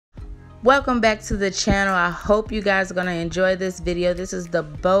Welcome back to the channel. I hope you guys are going to enjoy this video. This is the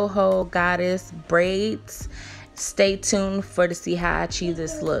BOHO Goddess braids. Stay tuned to see how I achieve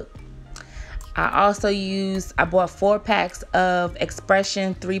this look. I bought 4 packs of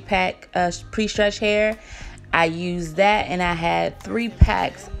XPressions 3-pack pre-stretch hair. I used that, and I had 3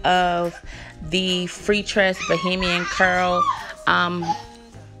 packs of the Freestress Bohemian curl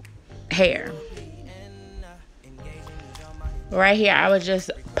hair. Right here, I was just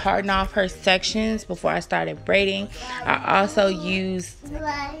parting off her sections before I started braiding. I also used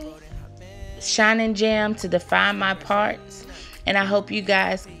Shining Jam to define my parts. And I hope you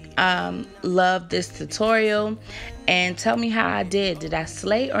guys love this tutorial. And tell me how I did. Did I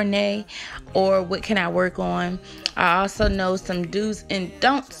slay or nay? Or what can I work on? I also know some do's and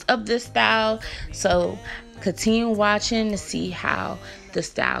don'ts of this style. So continue watching to see how the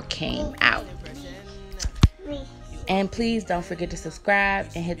style came out. And please don't forget to subscribe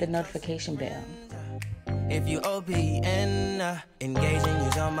and hit the notification bell. If you OPN, engaging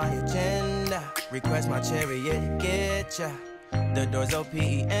you's on my agenda. Request my chariot, get ya. The door's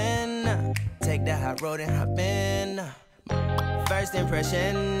OPN. Take the hot road and hop in. First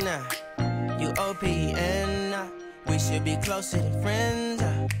impression, you OPN. We should be closer than friends.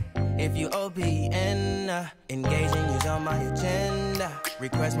 If you OPN, engaging you's on my agenda.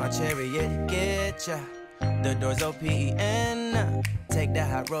 Request my chariot, get ya. The door's OPN. Take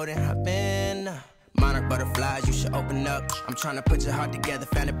that hot road and hop in. Monarch butterflies, you should open up. I'm trying to put your heart together,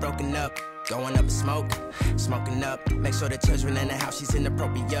 found it broken up. Going up in smoke, smoking up. Make sure the children in the house, she's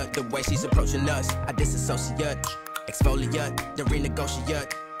inappropriate. The way she's approaching us, I disassociate. Exfoliate, the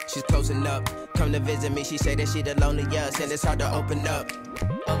renegotiate. She's closing up. Come to visit me, she say that she the loneliest, and it's hard to open up.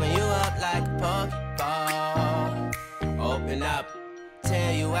 Open you up like a Pokeball. Open up.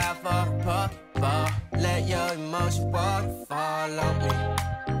 Tear you out for a Pokeball. Let your emotions waterfall on me.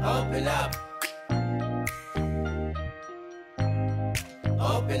 Open up.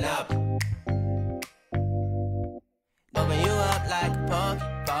 Open up. Open you up like a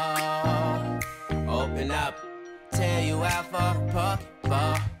Pokeball. Open up. Tear you out for a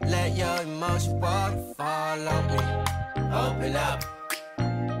Pokeball. Let your emotions waterfall on me. Open up.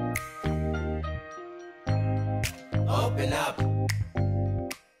 Open up.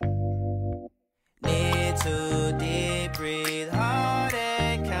 Need to deep breathe, heart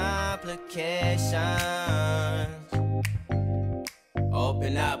and complications.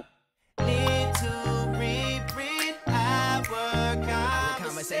 Open up. Need to reread our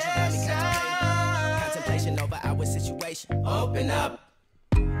conversation. Got me contemplation over our situation. Open up.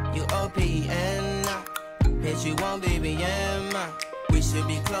 You OPN. Bitch, you won't BBM. We should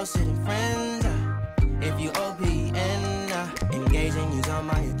be closer than friends. If you OPN, engaging you's on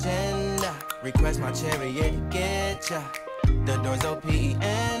my agenda. Request my chariot, get ya. The door's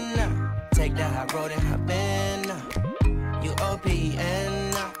OPN. Take that hot road and hop in. You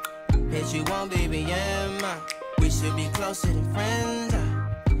OPN. Bitch, you won't BBM. We should be closer than friends.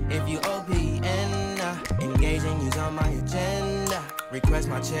 If you OPN, engaging you's on my agenda. Request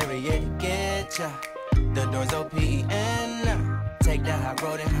my chariot, get ya. The door's OPN. Take that hot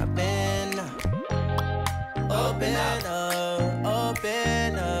road and hop in. Open up,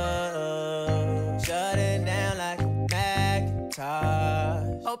 open up. Shut it down like a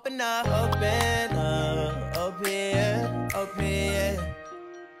Macintosh. Open up, open up. Open, open.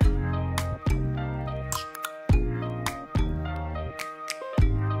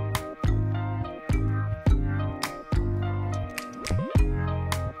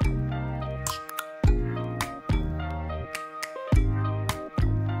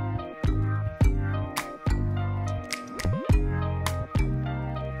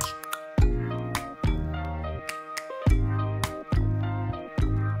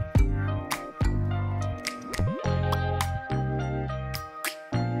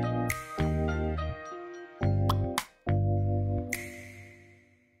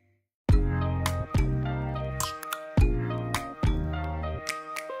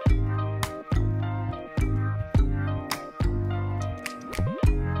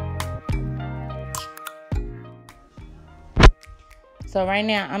 So right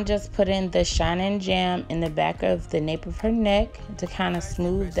now, I'm just putting the Shining Jam in the back of the nape of her neck to kind of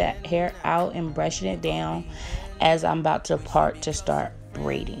smooth that hair out and brushing it down as I'm about to part to start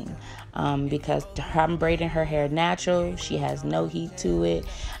braiding. Because I'm braiding her hair natural. She has no heat to it.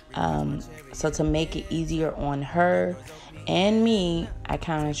 So to make it easier on her and me, I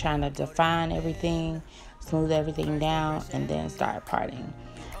kind of trying to define everything, smooth everything down, and then start parting.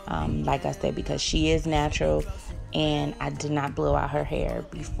 Like I said, because she is natural and I did not blow out her hair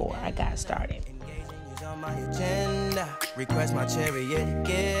before I got started. on my agenda. Request my chariot,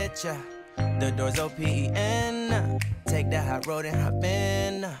 get ya. The door's OPEN. Take the hot road and hop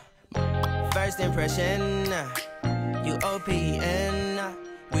in. First impression, you OPN.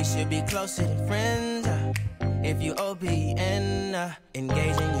 We should be closer than friends. If you OPN,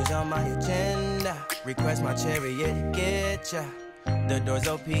 engaging you's on my agenda. Request my chariot, get ya. The door's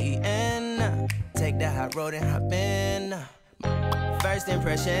OPEN. Take the hot road and hop in. First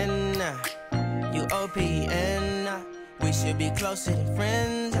impression, you OPN. We should be closer than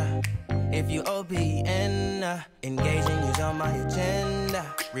friends. If you OPN, engaging you's on my agenda.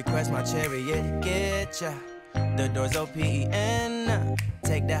 Request my chariot, get ya. The door's OPEN.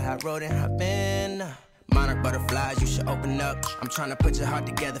 Take that hot road and hop in. Monarch butterflies, you should open up. I'm trying to put your heart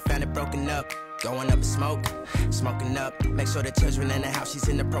together, found it broken up. Going up in smoke, smoking up. Make sure the children in the house, she's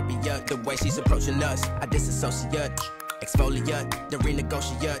inappropriate. The way she's approaching us, I disassociate. Exfoliate, the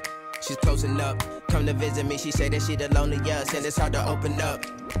renegotiate. She's closing up, come to visit me. She say that she the loneliest, and it's hard to open up.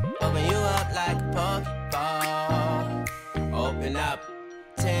 Open you up like a Pokeball. Open up,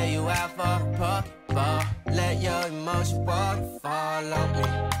 tear you out for a Pokeball. Let your emotions waterfall on me.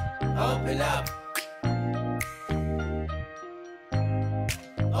 Open up.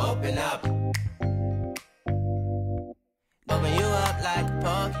 Open up. Open you up like a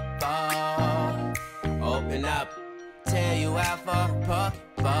Pokeball. Open up, tear you out for a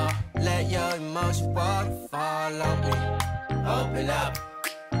Pokeball. Let your emotions waterfall on me. Open up.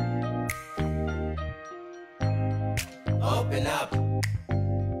 Open up.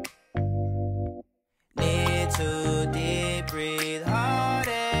 Need to deep breathe, heart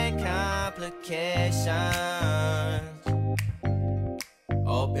and complications.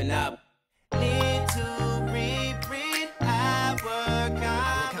 Open up. Need to reread our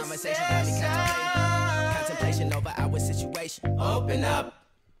conversation. Got me contemplation over our situation. Open up.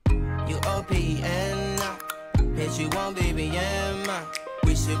 You OPN. Bitch, you won't BBM.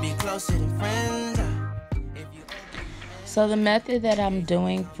 We should be closer than friends. So the method that I'm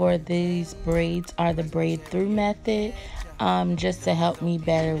doing for these braids are the braid through method, just to help me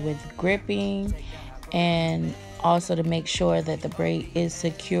better with gripping and also to make sure that the braid is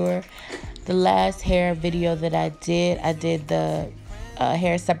secure. The last hair video that I did the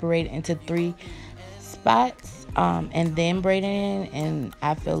hair separated into 3 spots and then braiding, and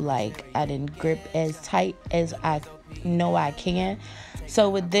I feel like I didn't grip as tight as I know I can. So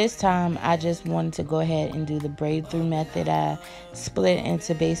with this time, I just wanted to go ahead and do the braid through method. I split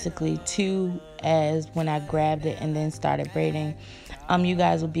into basically 2 as when I grabbed it and then started braiding. You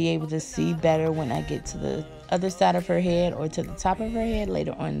guys will be able to see better when I get to the other side of her head or to the top of her head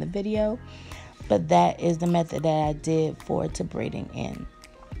later on in the video. But that is the method that I did to braiding in.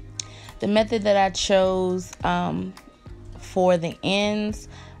 The method that I chose for the ends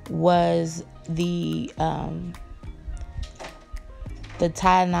was the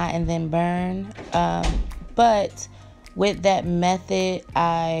tie knot and then burn, but with that method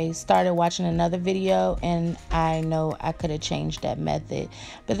I started watching another video and I know I could have changed that method,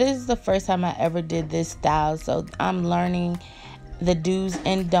 but this is the first time I ever did this style, so I'm learning the do's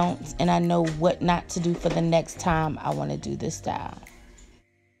and don'ts, and I know what not to do for the next time I want to do this style.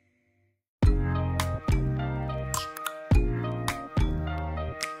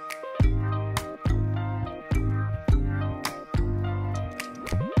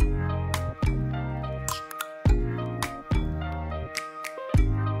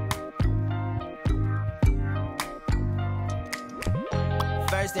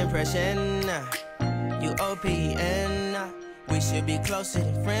 First impression, you OPN. We should be closer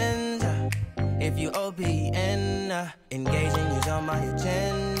than friends. If you OPN, engaging you's on my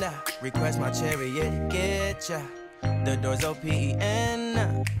agenda. Request my chariot, get ya. The door's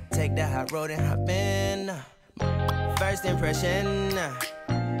OPEN. Take the hot road and hop in. First impression,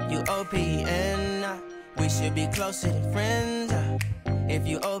 you OPN. We should be closer than friends. If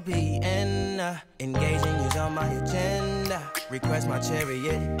you OPN, engaging you's on my agenda. Request my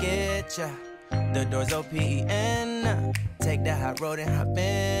chariot, get ya. The door's OPEN. Take the hot road and hop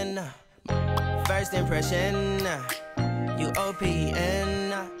in. First impression, you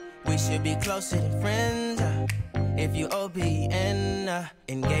OPN. We should be closer than friends. If you OPN,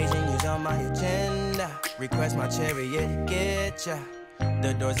 engaging you's on my agenda. Request my chariot, get ya.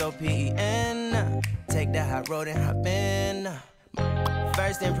 The door's OPEN. Take the hot road and hop in.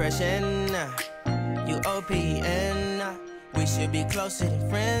 First impression, you OPN. We should be closer than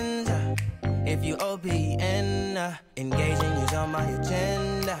friends. If you OPN, engaging you's on my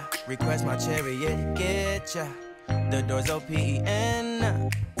agenda. Request my chariot, get ya. The door's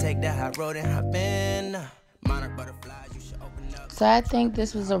OPEN. Take the hot road and hop in. Monarch butterflies, you should open up. So I think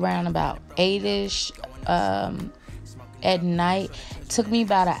this was around about 8-ish at night. It took me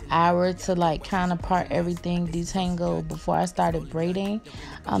about an hour to like kind of part everything, detangle before I started braiding.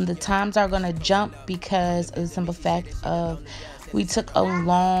 The times are gonna jump because of the simple fact of we took a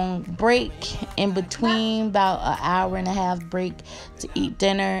long break in between, about an hour and a half break to eat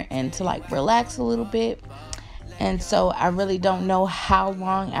dinner and to like relax a little bit. And so I really don't know how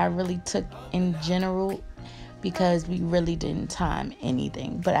long I really took in general because we really didn't time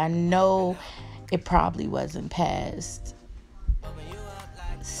anything. But I know it probably wasn't past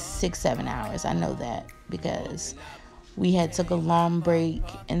 6-7 hours. I know that because we had took a long break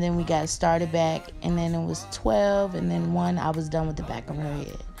and then we got started back, and then it was 12, and then 1 I was done with the back of her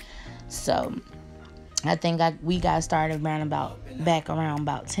head. So I think we got started around about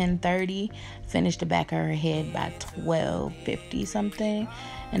 10:30, finished the back of her head by 12:50 something,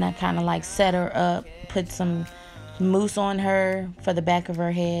 and I kind of like set her up, put some mousse on her for the back of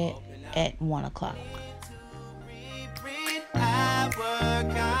her head at 1 o'clock.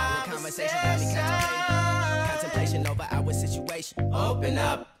 Conversation got me contemplation over our situation. Open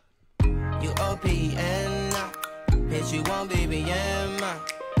up, you OPN, bitch, you won't BBM.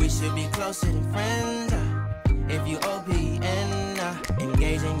 We should be closer than friends. If you OPN,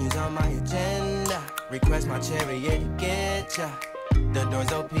 engaging you's on my agenda. Request my chariot to get ya. The door's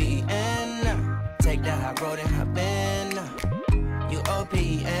OPN. Take the high road and hop in. You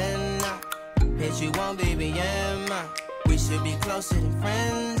OPN, bitch, you won't BBM. We should be closer than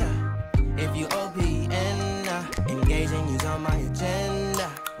friends. If you OPN, engaging you's on my agenda.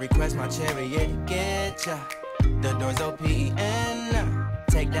 Request my chariot to get ya. The door's OPN.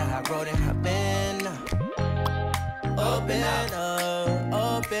 Take the high road and hop in. Open up,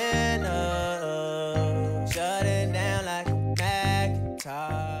 shut it down like a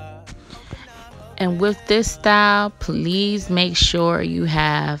Macintosh. And with this style, please make sure you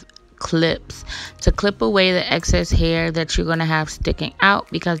have clips to clip away the excess hair that you're going to have sticking out,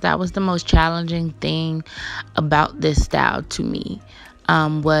 because that was the most challenging thing about this style to me,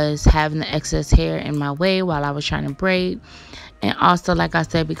 was having the excess hair in my way while I was trying to braid. And also, like I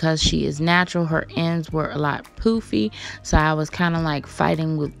said, because she is natural, her ends were a lot poofy, so I was kind of like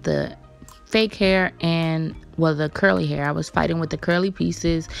fighting with the fake hair and, well, the curly hair. I was fighting with the curly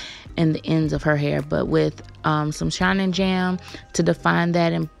pieces and the ends of her hair, but with some Shine Jam to define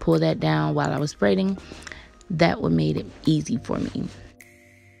that and pull that down while I was braiding, that would made it easy for me.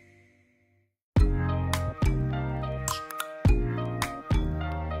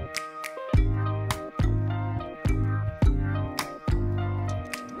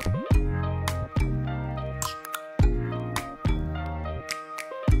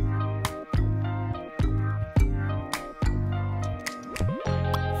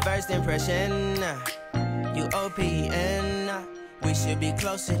 First impression, you OPN. We should be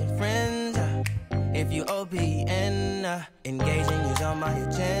closer than friends. If you OPN, engaging you's on my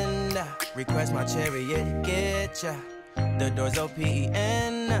agenda. Request my chariot to get ya. The door's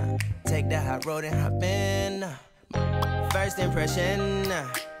OPN. Take the high road and hop in. First impression,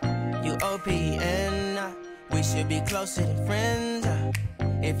 you OPN. We should be closer than friends.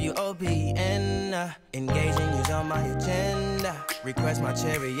 If you OPN, engaging you's on my agenda. Request my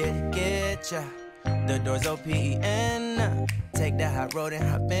chariot to get ya. The door's OPN. Take the high road and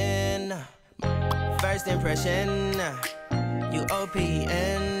hop in. First impression, you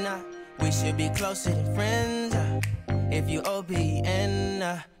OPN. We should be closer than friends. If you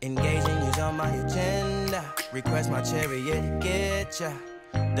OPN, engaging you's on my agenda. Request my chariot to get ya.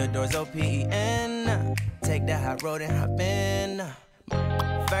 The door's OPN. Take the high road and hop in.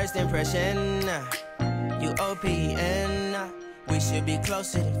 First impression, you OPN. We should be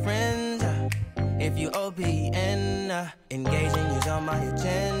closer than friends. If you OPN, engaging you's on my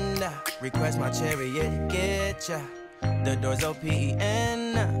agenda. Request my chariot to get ya. The door's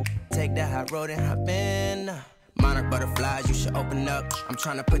OPN. Take the high road and hop in. Monarch butterflies, you should open up. I'm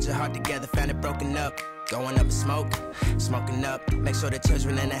trying to put your heart together, found it broken up. Going up in smoke, smoking up. Make sure the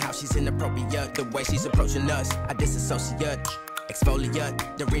children in the house, she's inappropriate. The way she's approaching us, I disassociate.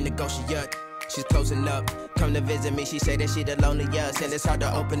 Exfoliate, the renegotiate. She's closing up. Come to visit me, she say that she the loneliest, and it's hard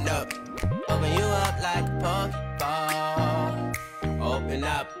to open up. Open you up like a Pokeball. Open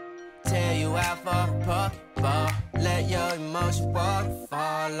up, tear you out for a Pokeball. Let your emotions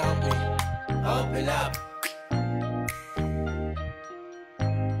waterfall on me. Open up.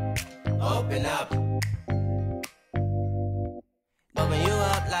 Open up. Open you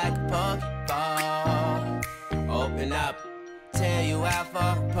up like a Pokeball. Open up. Tear you out for a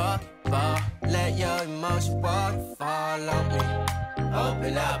Pokeball. Let your emotions waterfall on me.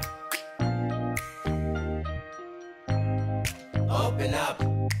 Open up. Open up.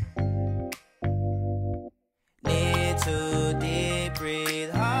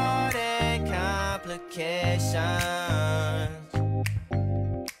 complications.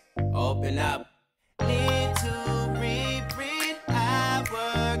 Open up. Need to reread our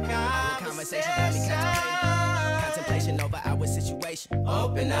conversation. Got me contemplation over our situation.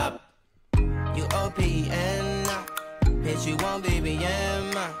 Open up. You OPN. Bitch, you won't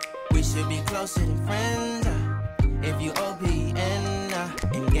BBM. We should be closer than friends. If you OPN,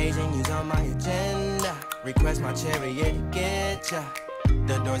 engaging you's on my agenda. Request my chariot to get ya.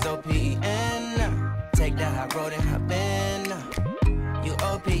 The door's OPN. Take that high road and hop in. You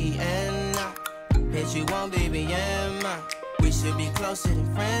OPN. Bitch, you won't BBM. We should be closer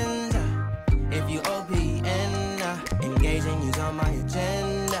than friends. If you OPN, engaging you's on my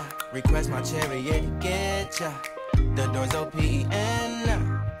agenda. Request my chariot to get ya. The door's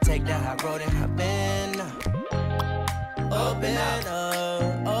OPN. Take that high road and hop in. Open up,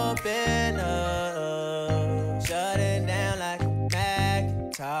 open up. Shut it down like a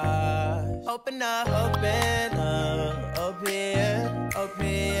Macintosh. Open up, open up. Open,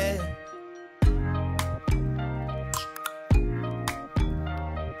 open.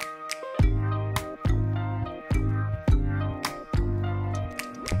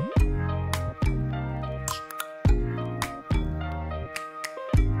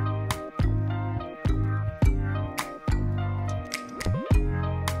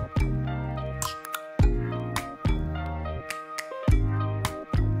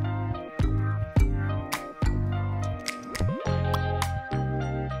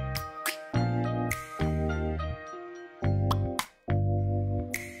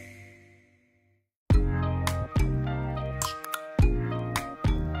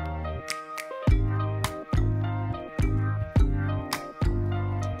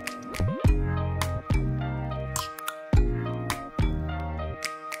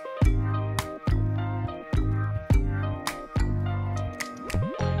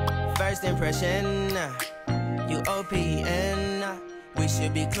 First impression, you OPN. We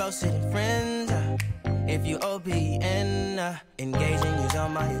should be closer than friends. If you OPN, engaging you's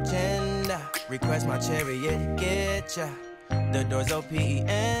on my agenda. Request my chariot to get ya. The door's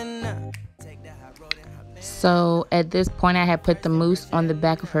OPN. So at this point, I had put the mousse on the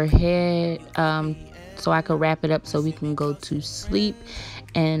back of her head so I could wrap it up so we can go to sleep.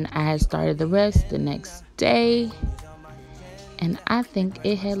 And I had started the rest the next day. And I think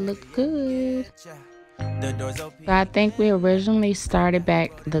it had looked good. So I think we originally started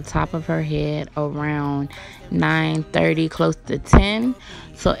back the top of her head around 9:30, close to 10.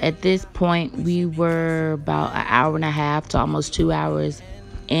 So at this point, we were about an hour and a half to almost 2 hours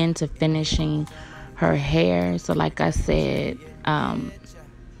into finishing her hair. So like I said, I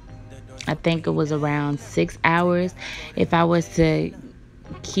think it was around 6 hours. If I was to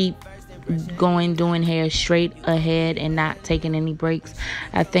keep doing hair straight ahead and not taking any breaks,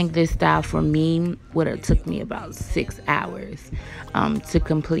 I think this style for me would have took me about 6 hours to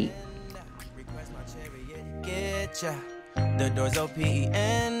complete. The door's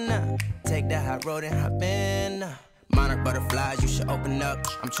OPN. Take that high road and hop in. Monarch butterflies, you should open up.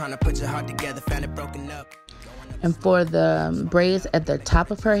 I'm trying to put your heart together, found it broken up. And for the braids at the top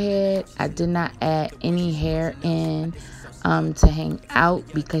of her head, I did not add any hair in to hang out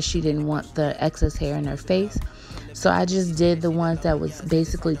because she didn't want the excess hair in her face. So I just did the ones that was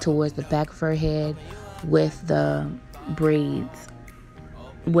basically towards the back of her head with the braids,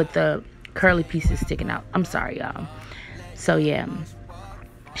 with the curly pieces sticking out. I'm sorry, y'all. So yeah,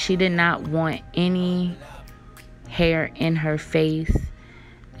 she did not want any hair in her face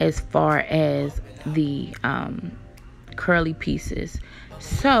as far as the curly pieces.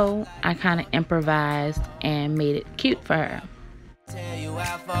 So I kind of improvised and made it cute for her. Tell you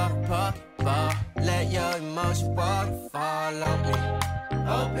out for let your emotion waterfall on me.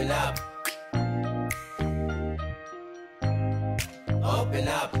 Open up. Open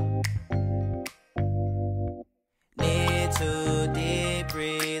up. Need to deep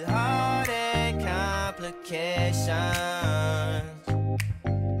breathe, heart and complications.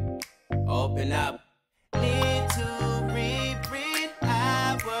 Open up. Need to reread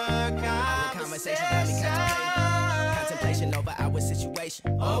our conversation. Got me contemplation over our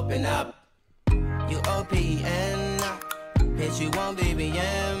situation. Open up. You OPN. Bitch, you won't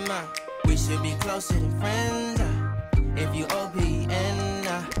BBM. We should be closer than friends. If you OPN,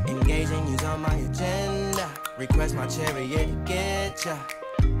 engaging you's on my agenda. Request my chariot to get ya.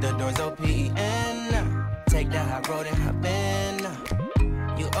 The door's OPN. Take that high road and hop in.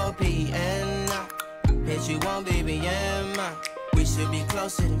 You OPN. Bitch, you won't BBM. We should be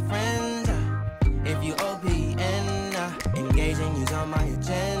closer than friends. If you OPN, engaging you's on my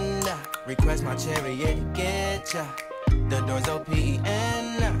agenda. Request my chariot to get ya. The door's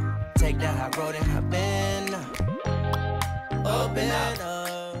OPN. Take that high hot road and hop in. Open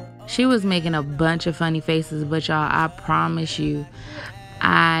up. She was making a bunch of funny faces, but y'all, I promise you,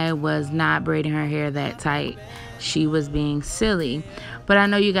 I was not braiding her hair that tight. She was being silly. But I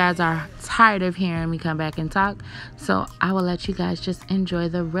know you guys are tired of hearing me come back and talk, so I will let you guys just enjoy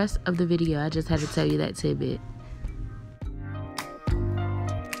the rest of the video. I just had to tell you that tidbit.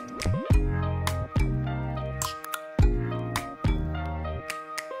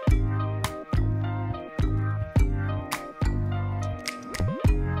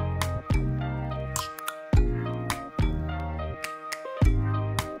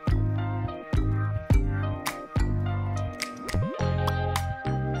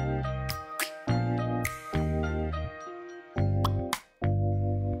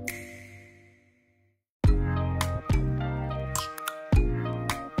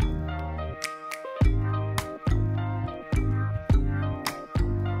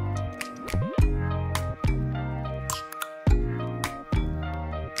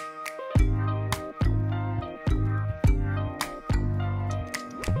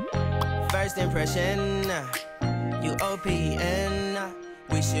 First impression, you OPN.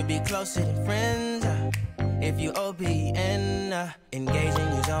 We should be closer than friends. If you OPN,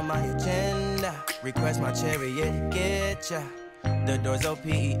 engaging you's on my agenda. Request my chariot, get ya. The door's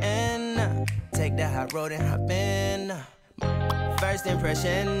OPN. Take that hot road and hop in. First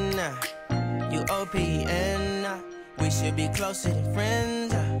impression, you OPN. We should be closer than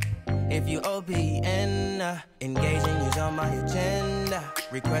friends. If you OPN, engaging you's on my agenda.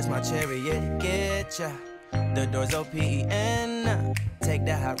 Request my chariot, get ya. The door's OPN. Take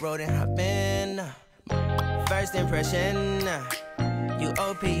that hot road and hop in. First impression, you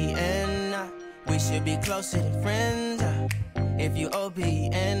OPN. We should be closer than friends. If you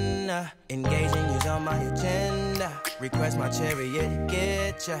OPN, engaging you's on my agenda. Request my chariot,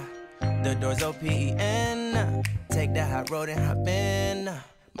 get ya. The door's OPN. Take that hot road and hop in.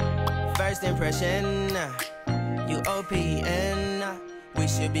 First impression, you OPN. We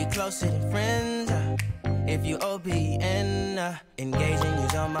should be closer than friends. If you OPN, engaging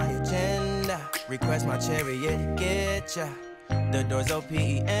you's on my agenda. Request my chariot, get ya. The door's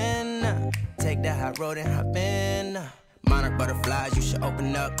OPN. Take that hot road and hop in. Monarch butterflies, you should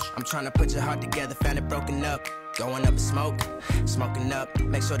open up. I'm trying to put your heart together, found it broken up. Going up in smoke, smoking up.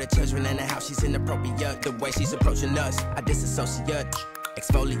 Make sure the children in the house, she's inappropriate. The way she's approaching us, I disassociate.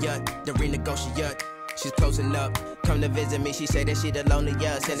 Exfoliate, the renegotiate. She's closing up. Come to visit me, she say that she the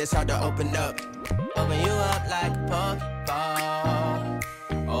loneliest, and it's hard to open up. Open you up like a Pokeball.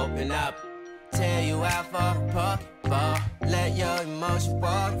 Open up, tear you out for a Pokeball. Let your emotion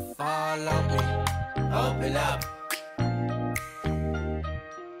waterfall on me. Open up.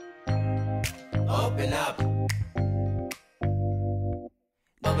 Open up.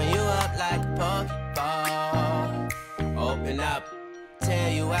 Open you up like a Pokeball. Open up.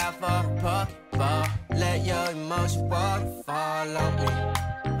 Tear you out for a Pokeball. Let your emotion waterfall on me.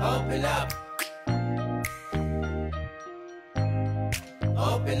 Open up.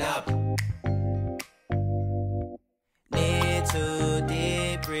 Open up. Need to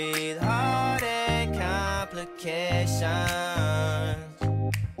deep breathe, heartache complications.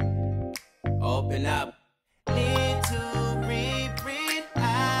 Open up. Need to reread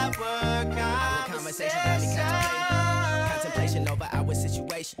our conversation. Contemplation over our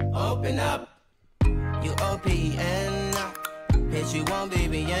situation. Open up. You OPN. Bitch, you won't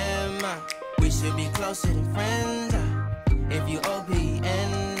BBM. We should be closer than friends. If you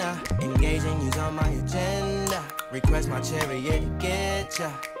OPN, engaging you's on my agenda. Request my chariot, get ya.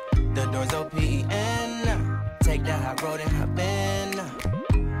 The door's OPN. Take that hot road and hop in.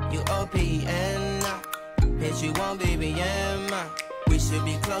 You OPN. Bitch, you won't BBM. We should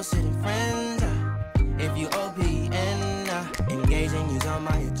be closer than friends. If you OPN, engaging you's on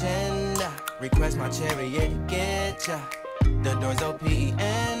my agenda. Request my chariot, get ya. The door's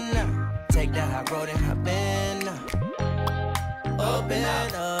OPN. Take that hot road and hop in. Open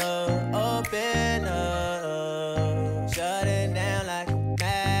up, open up. Shut it down like a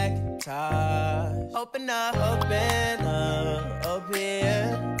Macintosh. Open up, open up.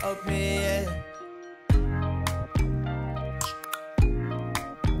 Open, open.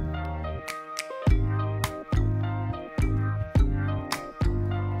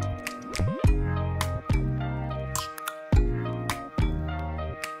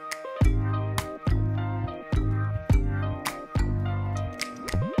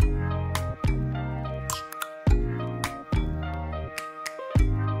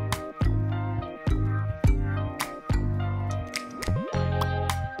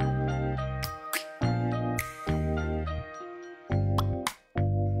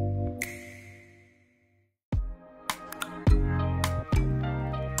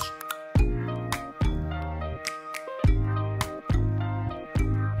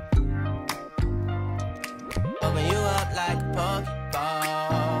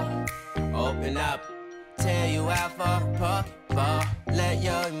 out for a pocket ball. Let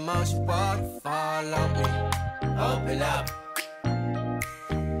your emotion waterfall on me. Open up.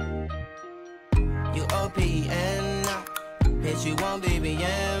 You OPN, bitch, you won't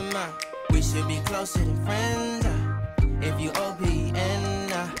BBM. We should be closer than friends. If you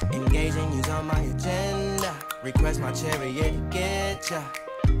OPN, engaging you's on my agenda. Request my chariot to get ya.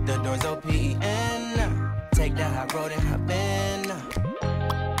 The door's OPN. Take that hot road and hop in.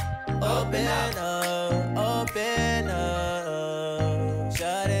 Open up, open up.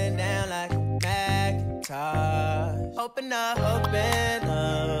 Shut it down like a Macintosh. Open up, open,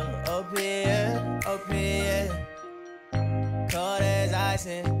 open. Cold as ice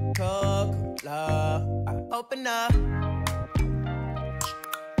and Coca-Cola. Open up.